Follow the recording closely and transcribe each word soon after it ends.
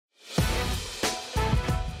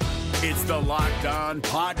It's the Locked On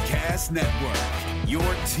Podcast Network, your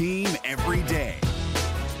team every day.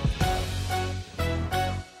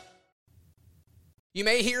 You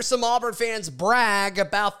may hear some Auburn fans brag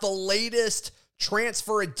about the latest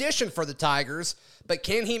transfer addition for the Tigers, but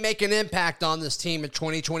can he make an impact on this team in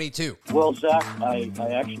 2022? Well, Zach, I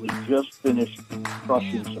actually just finished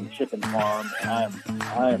crushing some chicken farm, and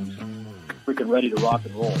I am freaking ready to rock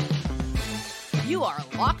and roll. You are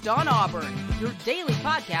Locked On Auburn, your daily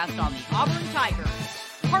podcast on the Auburn Tigers.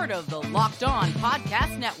 Part of the Locked On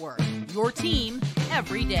Podcast Network, your team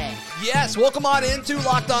every day. Yes, welcome on into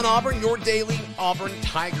Locked On Auburn, your daily Auburn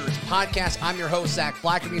Tigers podcast. I'm your host, Zach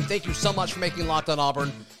Blackerby, and thank you so much for making Locked On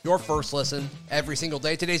Auburn your first listen every single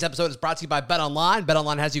day. Today's episode is brought to you by BetOnline.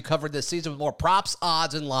 BetOnline has you covered this season with more props,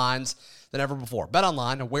 odds, and lines than ever before.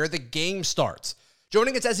 BetOnline, where the game starts.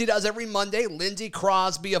 Joining us as he does every Monday, Lindsey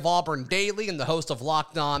Crosby of Auburn Daily and the host of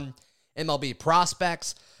Locked On MLB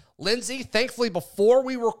Prospects. Lindsey, thankfully, before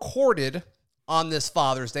we recorded on this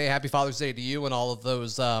Father's Day, happy Father's Day to you and all of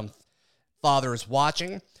those fathers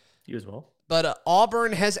watching. You as well. But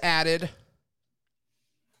Auburn has added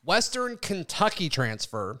Western Kentucky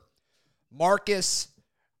transfer Marcus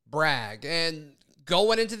Bragg. And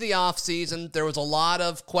going into the offseason, there was a lot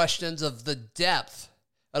of questions of the depth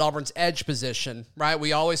at Auburn's edge position, right?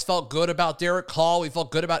 We always felt good about Derek Hall. We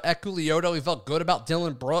felt good about Eku Leota. We felt good about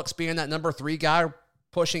Dylan Brooks being that number 3 guy,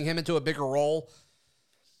 pushing him into a bigger role.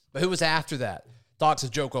 But who was after that? Talks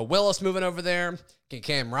of Joko Willis moving over there. Can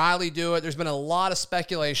Cam Riley do it? There's been a lot of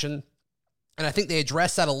speculation, and I think they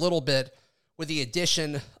addressed that a little bit with the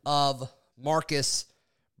addition of Marcus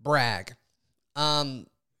Bragg.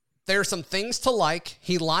 There's some things to like.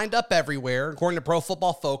 He lined up everywhere, according to Pro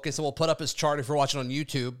Football Focus, and we'll put up his chart if you're watching on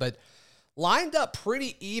YouTube, but lined up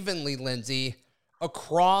pretty evenly, Lindsey,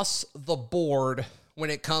 across the board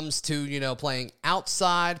when it comes to, playing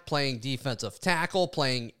outside, playing defensive tackle,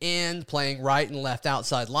 playing end, playing right and left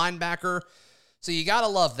outside linebacker. So you got to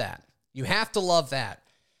love that. You have to love that.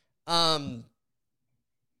 But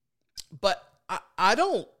I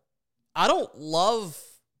don't love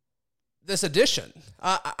this addition.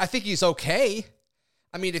 I think he's okay.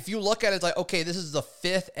 I mean, if you look at it, it's like, okay, this is the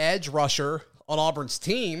 5th edge rusher on Auburn's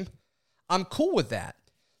team. I'm cool with that.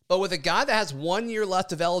 But with a guy that has 1 year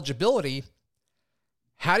left of eligibility,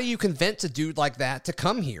 how do you convince a dude like that to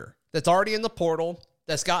come here that's already in the portal,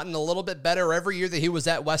 that's gotten a little bit better every year that he was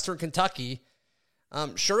at Western Kentucky?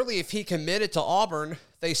 Surely if he committed to Auburn,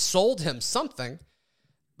 they sold him something.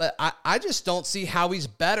 But I just don't see how he's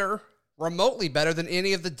better, remotely better than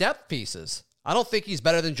any of the depth pieces. I don't think he's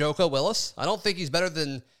better than Joko Willis. I don't think he's better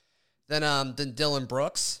than Dylan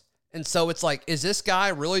Brooks. And so it's like, is this guy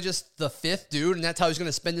really just the 5th dude, and that's how he's going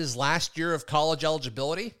to spend his last year of college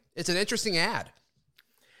eligibility? It's an interesting ad.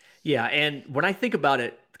 Yeah, and when I think about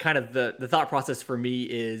it, kind of the thought process for me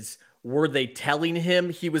is, were they telling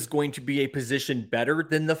him he was going to be a position better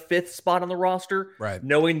than the 5th spot on the roster? Right.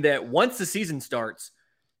 Knowing that once the season starts,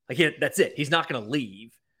 that's it. He's not going to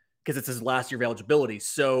leave because it's his last year of eligibility.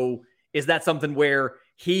 So is that something where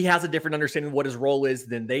he has a different understanding of what his role is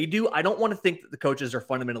than they do? I don't want to think that the coaches are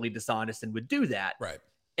fundamentally dishonest and would do that. Right.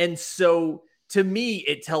 And so to me,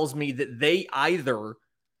 it tells me that they either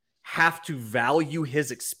have to value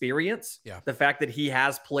his experience. Yeah. The fact that he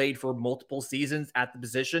has played for multiple seasons at the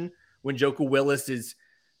position when Joko Willis is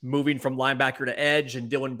moving from linebacker to edge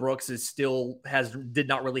and Dylan Brooks did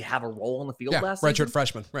not really have a role on the field last season. Redshirt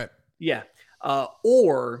freshman. Right. Yeah.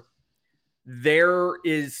 Or they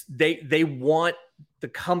want the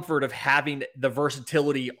comfort of having the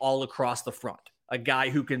versatility all across the front. A guy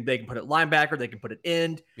they can put it linebacker, they can put it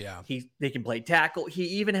end. Yeah. They can play tackle. He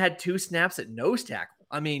even had 2 snaps at nose tackle.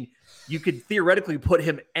 I mean, you could theoretically put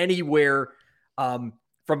him anywhere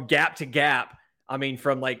from gap to gap. I mean,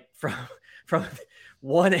 from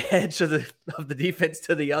one edge of the defense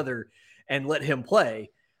to the other, and let him play.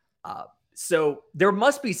 So there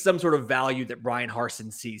must be some sort of value that Brian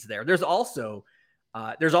Harsin sees there. There's always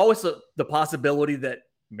the possibility that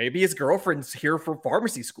maybe his girlfriend's here for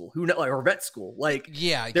pharmacy school, or vet school.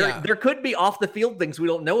 There could be off the field things we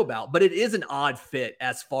don't know about, but it is an odd fit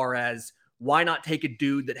as far as why not take a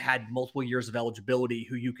dude that had multiple years of eligibility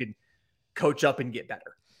who you can coach up and get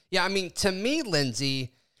better. Yeah, I mean, to me,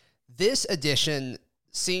 Lindsey, this addition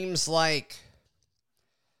seems like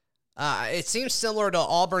it seems similar to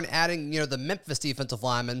Auburn adding, the Memphis defensive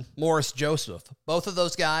lineman, Morris Joseph. Both of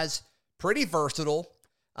those guys, pretty versatile.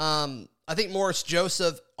 I think Morris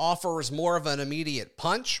Joseph offers more of an immediate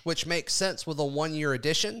punch, which makes sense with a 1-year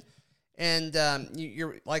addition. And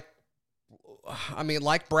you're like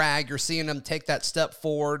Bragg, you're seeing him take that step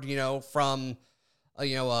forward, from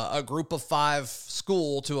a group of 5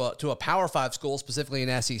 school to a Power 5 school, specifically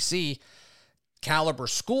an SEC caliber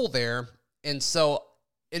school there. And so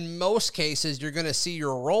in most cases, you're going to see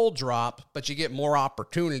your role drop, but you get more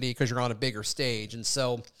opportunity because you're on a bigger stage. And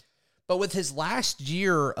so, but with his last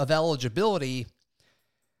year of eligibility,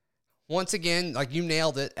 once again, like you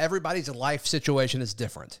nailed it, everybody's life situation is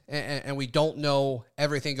different. And we don't know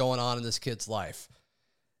everything going on in this kid's life.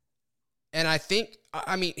 And I think,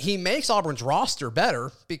 I mean, he makes Auburn's roster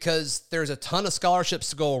better because there's a ton of scholarships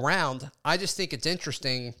to go around. I just think it's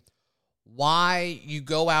interesting why you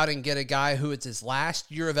go out and get a guy who it's his last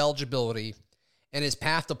year of eligibility and his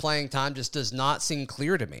path to playing time just does not seem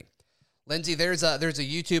clear to me. Lindsay, there's a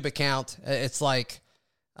YouTube account. It's like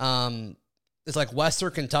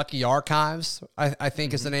Western Kentucky Archives, I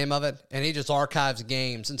think is the name of it. And he just archives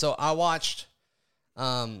games. And so I watched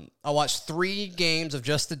 3 games of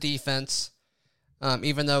just the defense.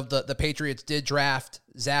 Even though the Patriots did draft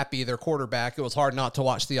Zappe, their quarterback, it was hard not to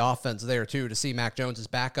watch the offense there too, to see Mac Jones'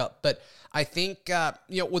 backup. But I think,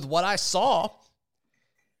 with what I saw,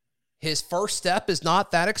 his first step is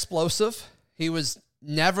not that explosive. He was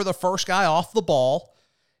never the first guy off the ball.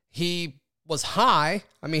 He was high.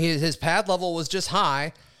 I mean, his pad level was just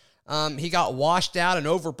high. He got washed out and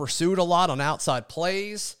over pursued a lot on outside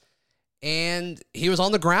plays. And he was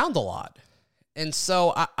on the ground a lot. And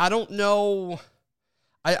so I don't know.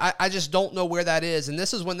 I just don't know where that is. And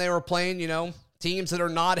this is when they were playing, teams that are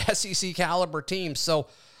not SEC caliber teams. So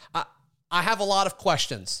I have a lot of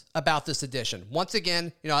questions about this addition. Once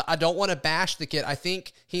again, I don't want to bash the kid. I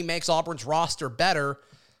think he makes Auburn's roster better.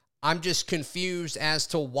 I'm just confused as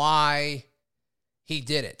to why he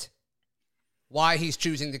did it. Why he's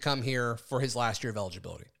choosing to come here for his last year of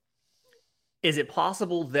eligibility. Is it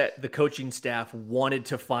possible that the coaching staff wanted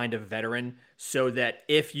to find a veteran so that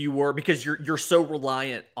if you were, because you're so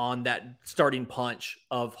reliant on that starting punch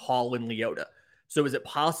of Hall and Leota. So is it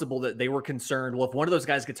possible that they were concerned, well, if one of those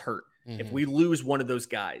guys gets hurt, if we lose one of those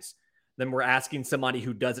guys, then we're asking somebody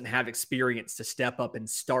who doesn't have experience to step up and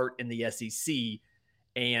start in the SEC,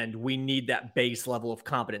 and we need that base level of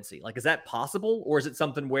competency. Like, is that possible? Or is it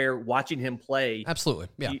something where watching him play? Absolutely.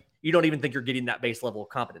 Yeah. You don't even think you're getting that base level of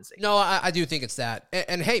competency. No, I do think it's that.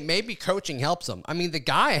 And hey, maybe coaching helps him. I mean, the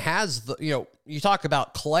guy has you talk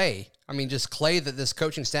about clay. I mean, just clay that this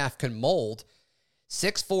coaching staff can mold.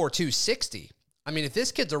 6'4", 260. I mean, if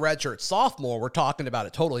this kid's a redshirt sophomore, we're talking about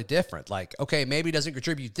it totally different. Like, okay, maybe he doesn't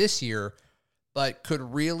contribute this year, but could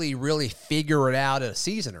really, really figure it out in a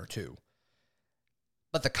season or two.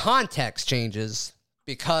 But the context changes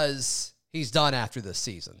because he's done after this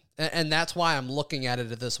season. And that's why I'm looking at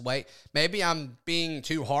it this way. Maybe I'm being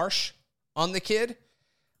too harsh on the kid.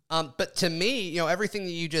 But to me, everything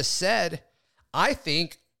that you just said, I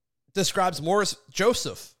think describes Morris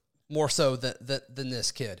Joseph more so than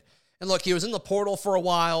this kid. And look, he was in the portal for a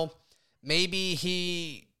while. Maybe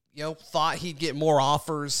he, thought he'd get more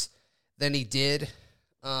offers than he did.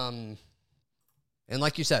 And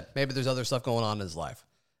like you said, maybe there's other stuff going on in his life.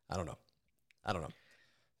 I don't know.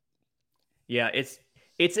 Yeah,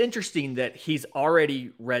 it's interesting that he's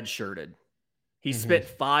already redshirted. He spent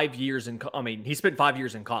 5 years he spent 5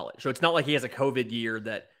 years in college. So it's not like he has a COVID year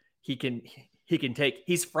that he can take.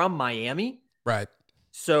 He's from Miami. Right.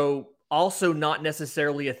 So also not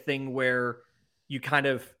necessarily a thing where you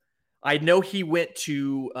I know he went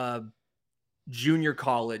to junior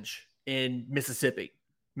college in Mississippi,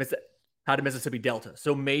 out of Mississippi Delta.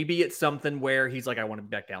 So maybe it's something where he's like, I want to be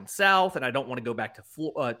back down south and I don't want to go back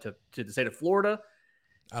to the state of Florida.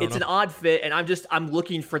 It's an odd fit. And I'm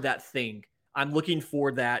looking for that thing. I'm looking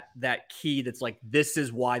for that key that's like, this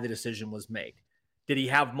is why the decision was made. Did he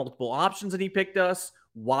have multiple options and he picked us?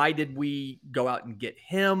 Why did we go out and get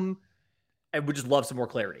him? And we just love some more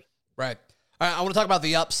clarity. Right. All right. I want to talk about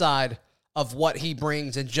the upside of what he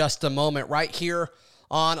brings in just a moment right here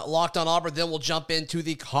on Locked on Auburn. Then we'll jump into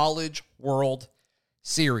the College World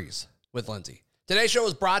Series with Lindsay. Today's show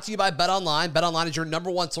is brought to you by BetOnline. BetOnline is your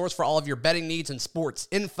number one source for all of your betting needs and sports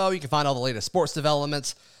info. You can find all the latest sports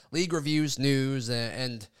developments, league reviews, news,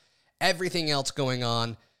 and everything else going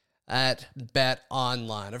on at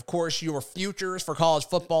BetOnline. Of course, your futures for college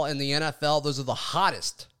football and the NFL, those are the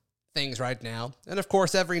hottest things right now. And of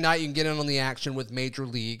course, every night you can get in on the action with Major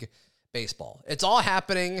League Baseball. It's all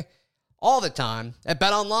happening all the time at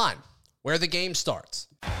BetOnline, where the game starts.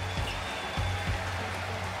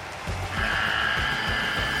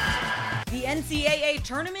 The NCAA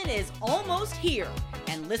tournament is almost here,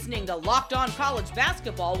 and listening to Locked On College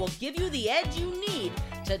Basketball will give you the edge you need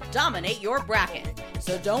to dominate your bracket.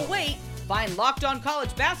 So don't wait. Find Locked On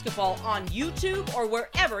College Basketball on YouTube or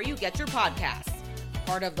wherever you get your podcasts.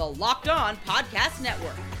 Part of the Locked On Podcast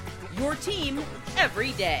Network, Your team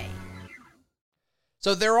every day.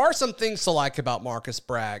 So there are some things to like about Marcus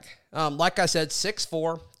Bragg. Like I said,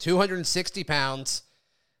 6'4", 260 pounds,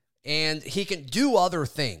 and he can do other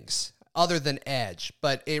things other than edge.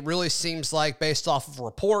 But it really seems like, based off of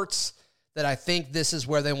reports, that I think this is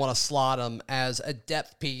where they want to slot him as a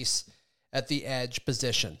depth piece at the edge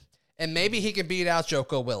position. And maybe he can beat out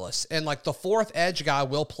Joko Willis. And like the fourth edge guy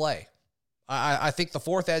will play. I think the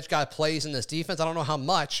fourth edge guy plays in this defense. I don't know how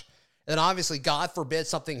much. And obviously, God forbid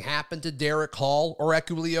something happened to Derek Hall or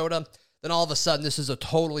Eku Leota, then all of a sudden this is a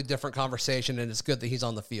totally different conversation, and it's good that he's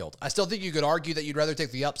on the field. I still think you could argue that you'd rather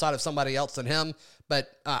take the upside of somebody else than him, but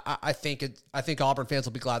I think Auburn fans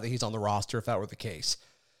will be glad that he's on the roster if that were the case.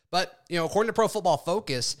 But, according to Pro Football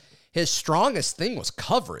Focus, his strongest thing was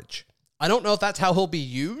coverage. I don't know if that's how he'll be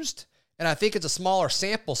used, and I think it's a smaller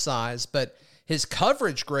sample size, but his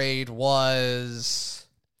coverage grade was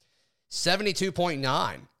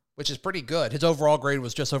 72.9. which is pretty good. His overall grade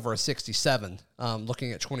was just over a 67,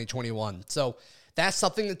 looking at 2021. So that's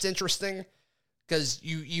something that's interesting, because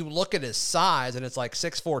you look at his size and it's like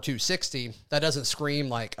 6'4", 260. That doesn't scream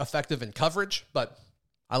like effective in coverage, but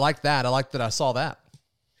I like that. I like that I saw that.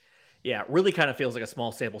 Yeah, it really kind of feels like a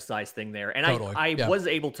small sample size thing there. And totally. I was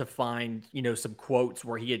able to find, some quotes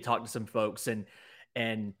where he had talked to some folks and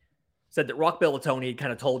said that Rock Bellatoni had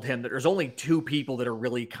kind of told him that there's only two people that are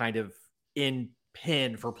really kind of in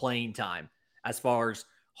pin for playing time as far as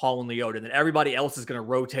Hall and Leota, and then everybody else is going to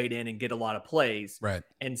rotate in and get a lot of plays. Right.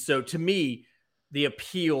 And so to me, the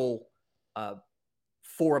appeal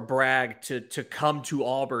for a Bragg to come to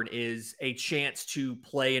Auburn is a chance to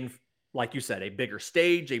play in, like you said, a bigger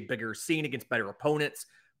stage, a bigger scene against better opponents,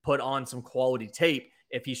 put on some quality tape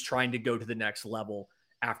if he's trying to go to the next level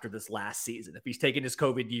after this last season. If he's taking his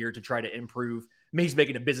COVID year to try to improve, he's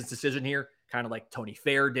making a business decision here, kind of like Tony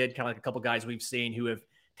Fair did, kind of like a couple guys we've seen who have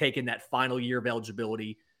taken that final year of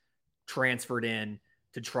eligibility, transferred in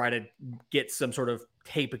to try to get some sort of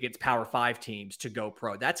tape against Power 5 teams to go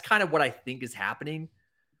pro. That's kind of what I think is happening,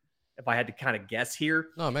 if I had to kind of guess here.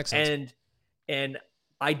 Oh, it makes sense. And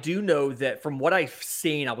I do know that from what I've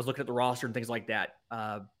seen, I was looking at the roster and things like that.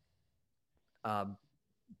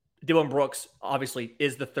 Dylan Brooks obviously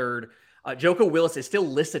is the third. Joko Willis is still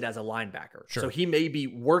listed as a linebacker. Sure. So he may be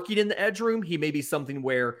working in the edge room. He may be something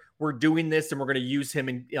where we're doing this and we're going to use him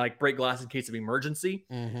in break glass in case of emergency.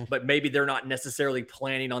 Mm-hmm. But maybe they're not necessarily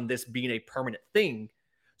planning on this being a permanent thing.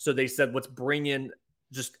 So they said, let's bring in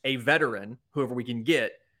just a veteran, whoever we can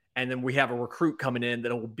get. And then we have a recruit coming in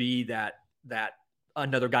that will be that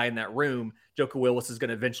another guy in that room. Joko Willis is going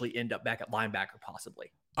to eventually end up back at linebacker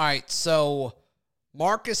possibly. All right. So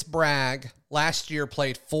Marcus Bragg last year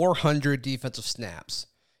played 400 defensive snaps.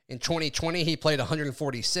 In 2020, he played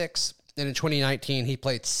 146, and in 2019, he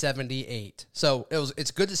played 78. So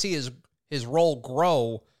it's good to see his role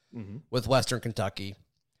grow with Western Kentucky.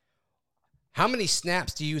 How many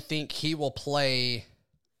snaps do you think he will play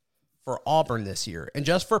for Auburn this year? And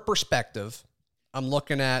just for perspective, I'm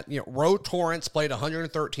looking at, Ro Torrance played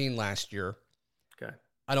 113 last year. Okay.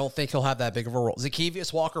 I don't think he'll have that big of a role.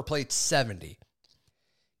 Zacchaeus Walker played 70.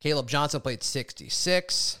 Caleb Johnson played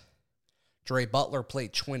 66. Dre Butler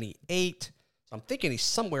played 28. So I'm thinking he's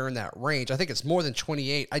somewhere in that range. I think it's more than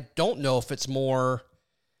 28. I don't know if it's more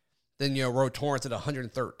than, Ro Torrance at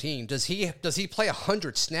 113. Does he play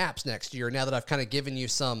 100 snaps next year, now that I've kind of given you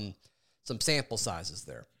some sample sizes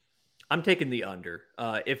there? I'm taking the under.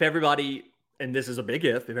 If everybody, and this is a big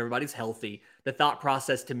if everybody's healthy, the thought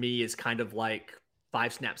process to me is kind of like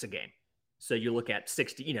 5 snaps a game. So you look at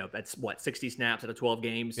 60, that's 60 snaps out of 12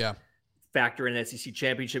 games. Yeah. Factor in an SEC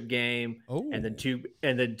championship game. Oh. And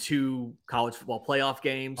then two college football playoff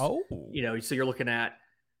games. Oh. So you're looking at,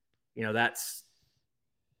 that's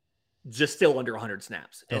just still under 100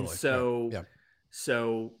 snaps. Totally. And so,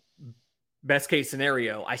 so best case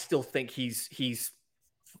scenario, I still think he's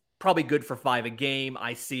probably good for 5 a game.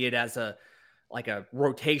 I see it as a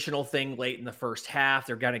rotational thing late in the first half.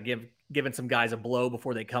 They're going to giving some guys a blow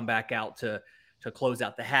before they come back out to close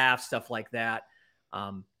out the half, stuff like that.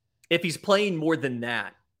 If he's playing more than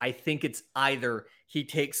that, I think it's either he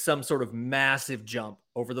takes some sort of massive jump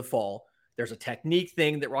over the fall. There's a technique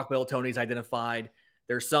thing that Rock Bellatoni's identified.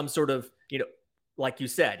 There's some sort of, like you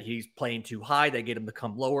said, he's playing too high. They get him to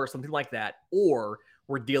come lower, something like that. Or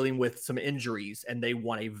we're dealing with some injuries and they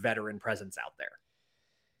want a veteran presence out there.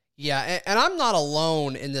 Yeah, and I'm not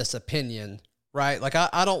alone in this opinion, right? Like,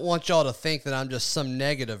 I don't want y'all to think that I'm just some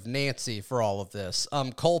negative Nancy for all of this.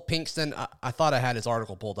 Cole Pinkston, I thought I had his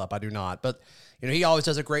article pulled up. I do not. But, he always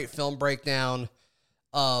does a great film breakdown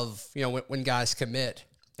of, when guys commit.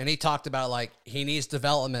 And he talked about, he needs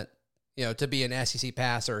development to be an SEC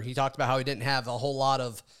passer. He talked about how he didn't have a whole lot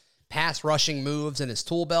of pass rushing moves in his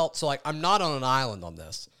tool belt. So, I'm not on an island on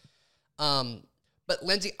this. But,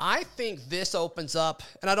 Lindsay, I think this opens up,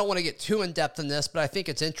 and I don't want to get too in-depth in this, but I think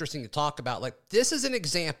it's interesting to talk about. This is an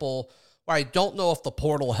example where I don't know if the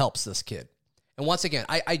portal helps this kid. And once again,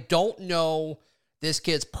 I don't know this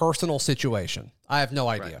kid's personal situation. I have no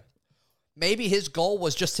idea. Right. Maybe his goal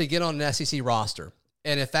was just to get on an SEC roster.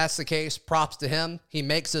 And if that's the case, props to him. He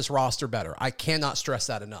makes this roster better. I cannot stress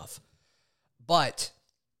that enough. But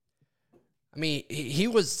I mean, he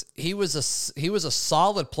was a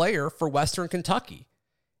solid player for Western Kentucky.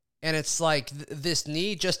 And it's this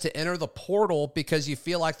need just to enter the portal because you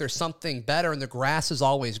feel like there's something better and the grass is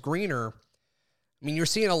always greener. I mean, you're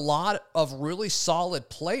seeing a lot of really solid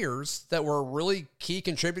players that were really key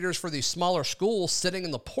contributors for these smaller schools sitting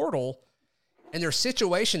in the portal, and their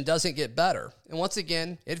situation doesn't get better. And once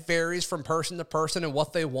again, it varies from person to person and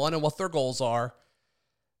what they want and what their goals are.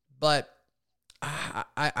 But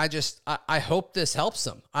I hope this helps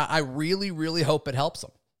them. I really, really hope it helps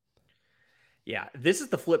them. Yeah, this is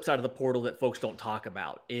the flip side of the portal that folks don't talk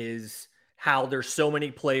about, is how there's so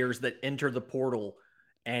many players that enter the portal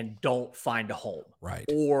and don't find a home. Right.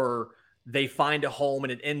 Or they find a home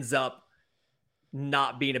and it ends up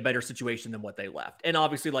not being a better situation than what they left. And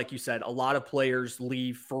obviously, like you said, a lot of players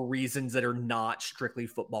leave for reasons that are not strictly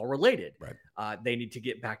football related. Right. They need to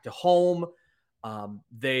get back to home.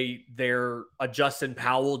 They're a Justin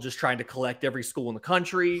Powell just trying to collect every school in the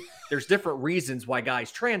country. There's different reasons why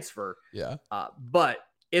guys transfer. Yeah. But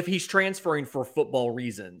if he's transferring for football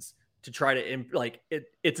reasons to try to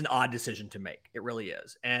it's an odd decision to make. It really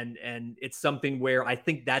is. And it's something where I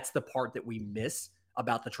think that's the part that we miss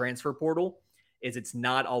about the transfer portal, is it's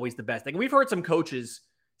not always the best thing. We've heard some coaches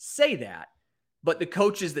say that, but the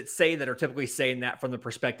coaches that say that are typically saying that from the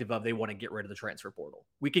perspective of they want to get rid of the transfer portal.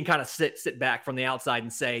 We can kind of sit back from the outside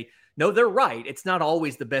and say, no, they're right. It's not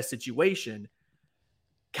always the best situation.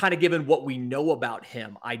 Kind of given what we know about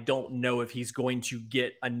him, I don't know if he's going to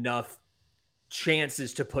get enough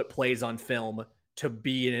chances to put plays on film to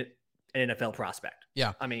be an NFL prospect.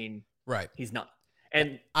 Yeah. I mean, right. He's not.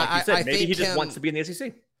 And like you said, maybe he just wants to be in the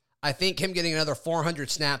SEC. I think him getting another 400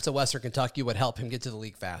 snaps at Western Kentucky would help him get to the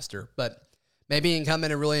league faster. But maybe he can come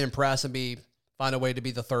in and really impress and find a way to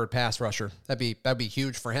be the third pass rusher. That'd be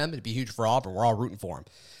huge for him. It'd be huge for Auburn. We're all rooting for him.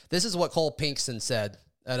 This is what Cole Pinkston said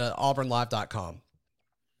at auburnlive.com.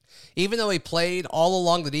 Even though he played all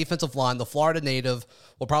along the defensive line, the Florida native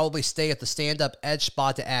will probably stay at the stand-up edge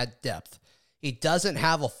spot to add depth. He doesn't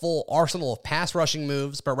have a full arsenal of pass rushing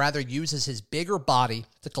moves, but rather uses his bigger body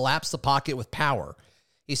to collapse the pocket with power.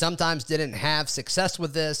 He sometimes didn't have success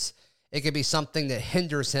with this. It could be something that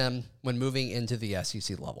hinders him when moving into the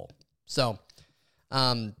SEC level. So,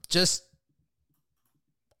 just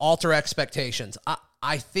alter expectations.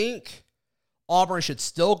 I think Auburn should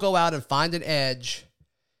still go out and find an edge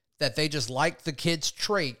that they just like the kid's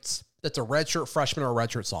traits, that's a redshirt freshman or a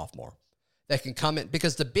redshirt sophomore that can come in.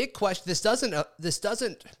 Because the big question, this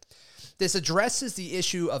addresses the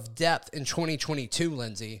issue of depth in 2022,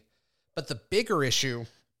 Lindsay, but the bigger issue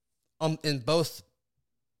in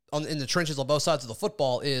the trenches on both sides of the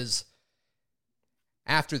football is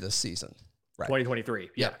after this season. Right.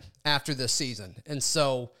 2023. Yeah. After this season. And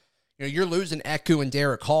so, you're losing Eku and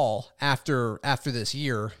Derek Hall after this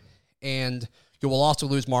year, and you will also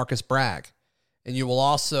lose Marcus Bragg, and you will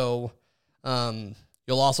also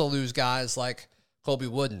lose guys like Colby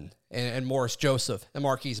Wooden and Morris Joseph and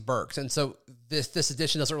Marquise Burks. And so this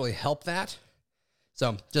addition doesn't really help that.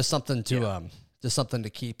 So just something to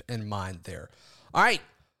keep in mind there. All right.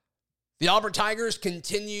 The Auburn Tigers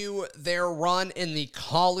continue their run in the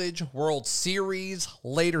College World Series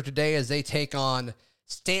later today as they take on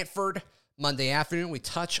Stanford Monday afternoon. We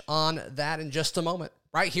touch on that in just a moment,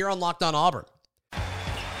 right here on Locked On Auburn.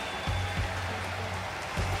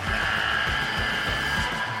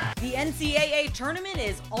 The NCAA tournament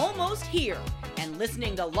is almost here, and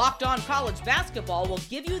listening to Locked On College Basketball will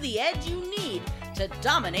give you the edge you need to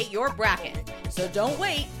dominate your bracket. So don't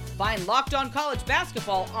wait. Find Locked On College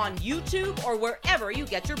Basketball on YouTube or wherever you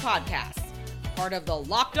get your podcasts. Part of the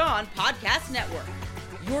Locked On Podcast Network.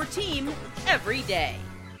 Your team every day.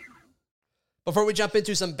 Before we jump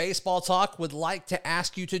into some baseball talk, would like to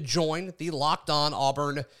ask you to join the Locked On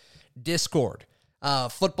Auburn Discord.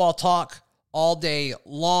 Football talk all day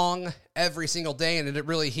long, every single day, and it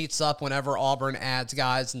really heats up whenever Auburn adds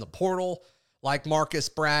guys in the portal, like Marcus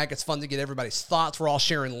Bragg. It's fun to get everybody's thoughts. We're all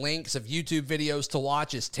sharing links of YouTube videos to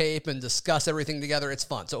watch his tape and discuss everything together. It's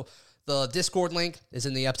fun. So the Discord link is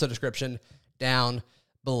in the episode description down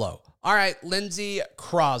below. All right, Lindsey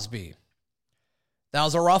Crosby. That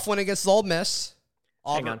was a rough one against Ole Miss.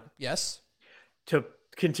 Auburn, Hang on. Yes. To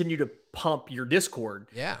continue to pump your Discord.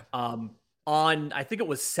 Yeah. On, I think it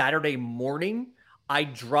was Saturday morning, I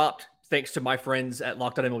dropped, thanks to my friends at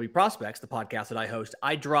Locked On MLB Prospects, the podcast that I host,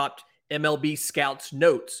 I dropped MLB Scouts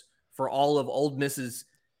notes for all of Ole Miss's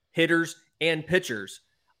hitters and pitchers.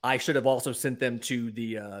 I should have also sent them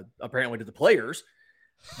to apparently to the players,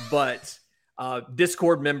 but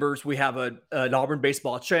Discord members, we have an Auburn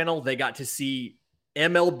baseball channel. They got to see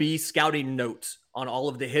MLB scouting notes on all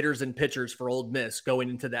of the hitters and pitchers for Ole Miss going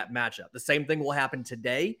into that matchup. The same thing will happen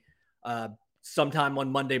today. Sometime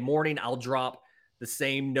on Monday morning, I'll drop the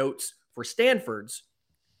same notes for Stanford's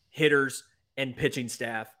hitters and pitching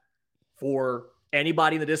staff for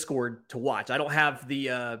anybody in the Discord to watch. I don't have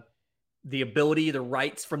the ability, the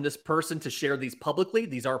rights from this person to share these publicly.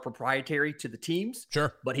 These are proprietary to the teams.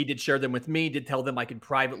 Sure. But he did share them with me, did tell them I could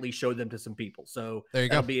privately show them to some people. So there you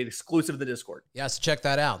that'll go. be exclusive to the Discord. Yes, check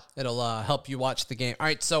that out. It'll help you watch the game. All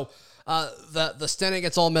right, so the stint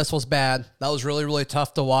against Ole Miss was bad. That was really, really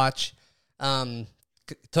tough to watch.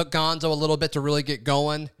 Took Gonzo a little bit to really get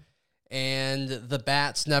going, and the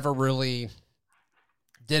bats never really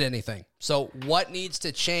did anything. So what needs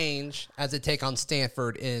to change as they take on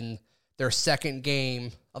Stanford in their second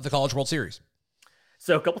game of the College World Series?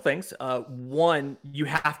 So a couple things. One, you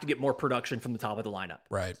have to get more production from the top of the lineup.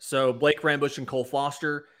 Right. So Blake Rambusch and Cole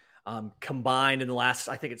Foster combined in the last,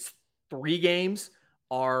 I think it's 3 games,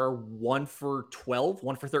 are 1 for 12,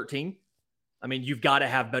 1 for 13. I mean, you've got to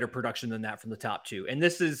have better production than that from the top 2. And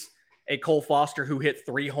this is a Cole Foster who hit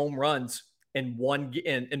 3 home runs in one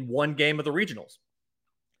game of the regionals.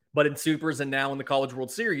 But in Supers and now in the College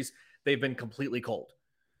World Series, they've been completely cold.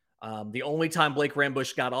 The only time Blake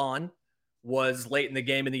Rambusch got on was late in the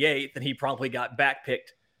game in the 8th, and he promptly got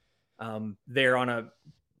backpicked there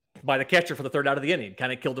by the catcher for the 3rd out of the inning.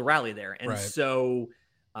 Kind of killed the rally there. And so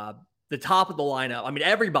the top of the lineup, I mean,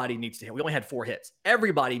 everybody needs to hit. We only had 4 hits.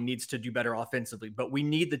 Everybody needs to do better offensively, but we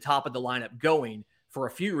need the top of the lineup going for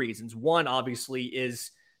a few reasons. One, obviously,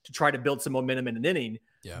 is to try to build some momentum in an inning.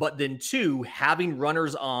 Yeah. But then 2, having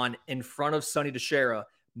runners on in front of Sonny DeShera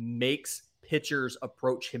makes pitchers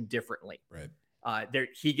approach him differently. Right.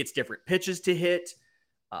 He gets different pitches to hit.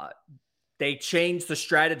 They change the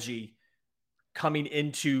strategy coming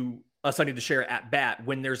into a Sonny DeShera at bat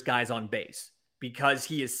when there's guys on base, because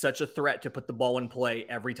he is such a threat to put the ball in play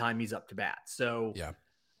every time he's up to bat. So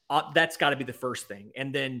that's got to be the first thing.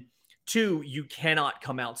 And then 2, you cannot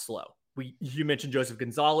come out slow. You mentioned Joseph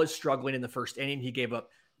Gonzalez struggling in the first inning. He gave up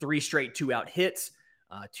 3 straight 2-out hits,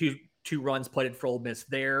 two runs putted for Ole Miss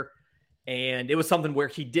there. And it was something where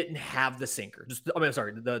he didn't have the sinker.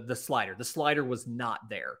 The slider. The slider was not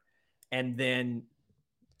there. And then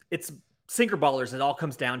it's sinker ballers. It all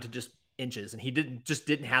comes down to just inches. And he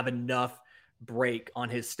didn't have enough break on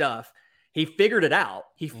his stuff. He figured it out.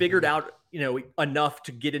 He figured out, enough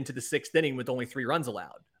to get into the 6th inning with only 3 runs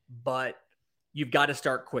allowed. But you've got to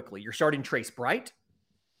start quickly. You're starting Trace Bright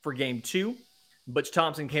for game 2. Butch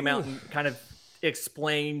Thompson came out and kind of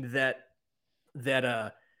explained that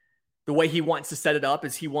the way he wants to set it up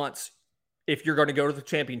is if you're going to go to the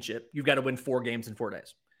championship, you've got to win 4 games in 4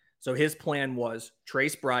 days. So his plan was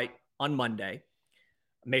Trace Bright on Monday,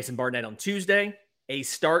 Mason Barnett on Tuesday, a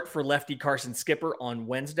start for lefty Carson Skipper on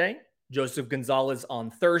Wednesday, Joseph Gonzalez on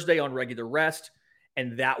Thursday on regular rest,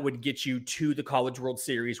 and that would get you to the College World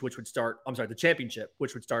Series, the championship,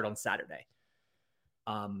 which would start on Saturday.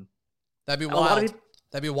 That'd be wild.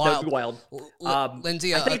 That'd be wild.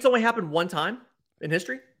 Lindsay, I think it's only happened one time in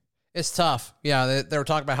history. It's tough. Yeah, they were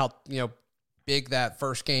talking about how big that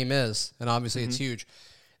first game is, and obviously it's huge.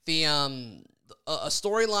 The a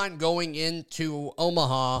storyline going into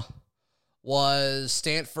Omaha was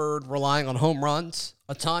Stanford relying on home runs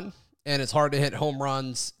a ton, and it's hard to hit home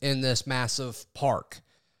runs in this massive park.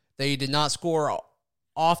 They did not score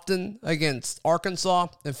often against Arkansas.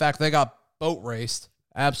 In fact, they got boat raced,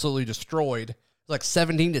 absolutely destroyed. It was like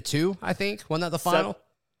 17-2, I think. Wasn't that the final?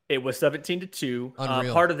 It was 17-2.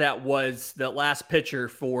 Part of that was the last pitcher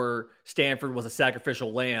for Stanford was a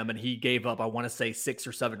sacrificial lamb, and he gave up, I want to say, 6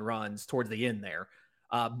 or 7 runs towards the end there.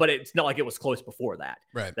 But it's not like it was close before that.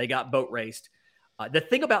 Right. They got boat raced. The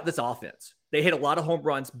thing about this offense, they hit a lot of home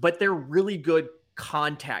runs, but they're really good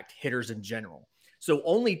contact hitters in general. So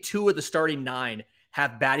only 2 of the starting 9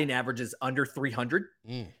 have batting averages under 300,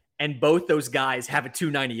 and both those guys have a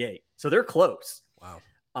 298. So they're close. Wow.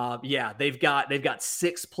 They've got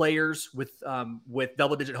 6 players with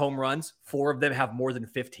double-digit home runs. 4 of them have more than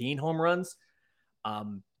 15 home runs.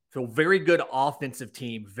 So very good offensive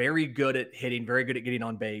team, very good at hitting, very good at getting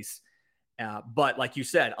on base. But like you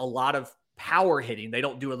said, a lot of power hitting. They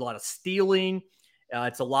don't do a lot of stealing.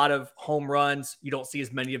 It's a lot of home runs. You don't see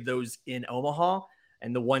as many of those in Omaha.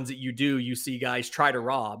 And the ones that you do, you see guys try to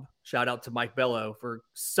rob. Shout out to Mike Bello for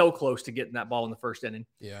so close to getting that ball in the first inning.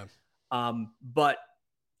 Yeah. But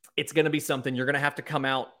it's going to be something you're going to have to come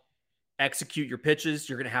out, execute your pitches.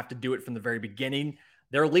 You're going to have to do it from the very beginning.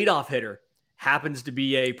 Their leadoff hitter happens to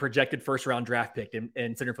be a projected first-round draft pick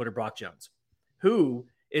in center fielder Brock Jones, who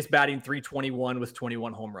is batting .321 with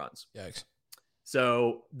 21 home runs. Yikes.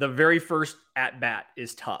 So the very first at-bat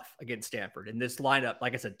is tough against Stanford. And this lineup,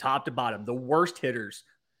 like I said, top to bottom, the worst hitters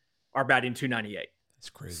are batting .298. That's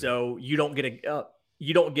crazy. So you don't get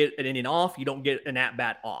an inning off. You don't get an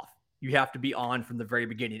at-bat off. You have to be on from the very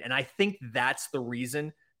beginning. And I think that's the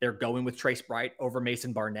reason they're going with Trace Bright over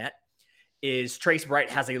Mason Barnett, is Trace Bright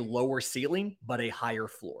has a lower ceiling, but a higher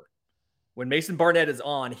floor. When Mason Barnett is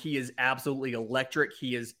on, he is absolutely electric.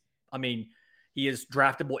 He is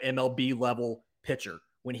draftable MLB level pitcher.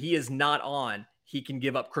 When he is not on, he can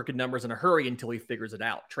give up crooked numbers in a hurry until he figures it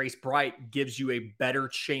out. Trace Bright gives you a better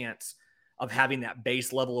chance of having that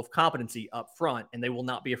base level of competency up front, and they will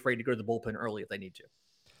not be afraid to go to the bullpen early if they need to.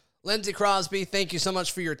 Lindsey Crosby, thank you so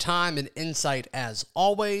much for your time and insight as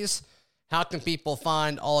always. How can people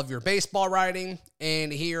find all of your baseball writing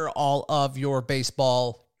and hear all of your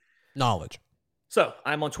baseball knowledge? So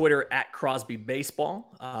I'm on Twitter at Crosby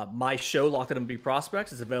Baseball. My show, Locked On MLB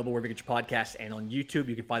Prospects, is available wherever you get your podcasts and on YouTube.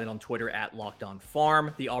 You can find it on Twitter at Locked On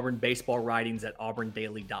Farm. The Auburn baseball writings at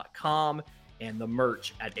auburndaily.com and the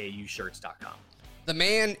merch at aushirts.com. The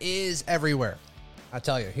man is everywhere. I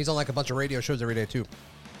tell you, he's on like a bunch of radio shows every day too.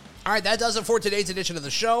 All right, that does it for today's edition of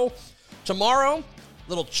the show. Tomorrow,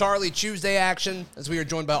 little Charlie Tuesday action as we are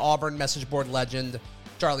joined by Auburn message board legend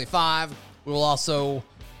Charlie 5. We will also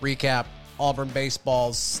recap Auburn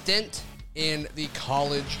baseball's stint in the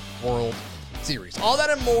College World Series. All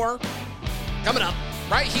that and more coming up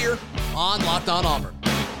right here on Locked On Auburn.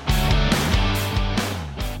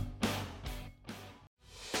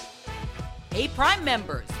 Hey, Prime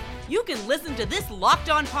members, you can listen to this Locked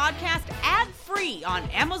On podcast ad-free on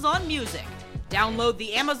Amazon Music. Download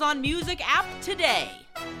the Amazon Music app today.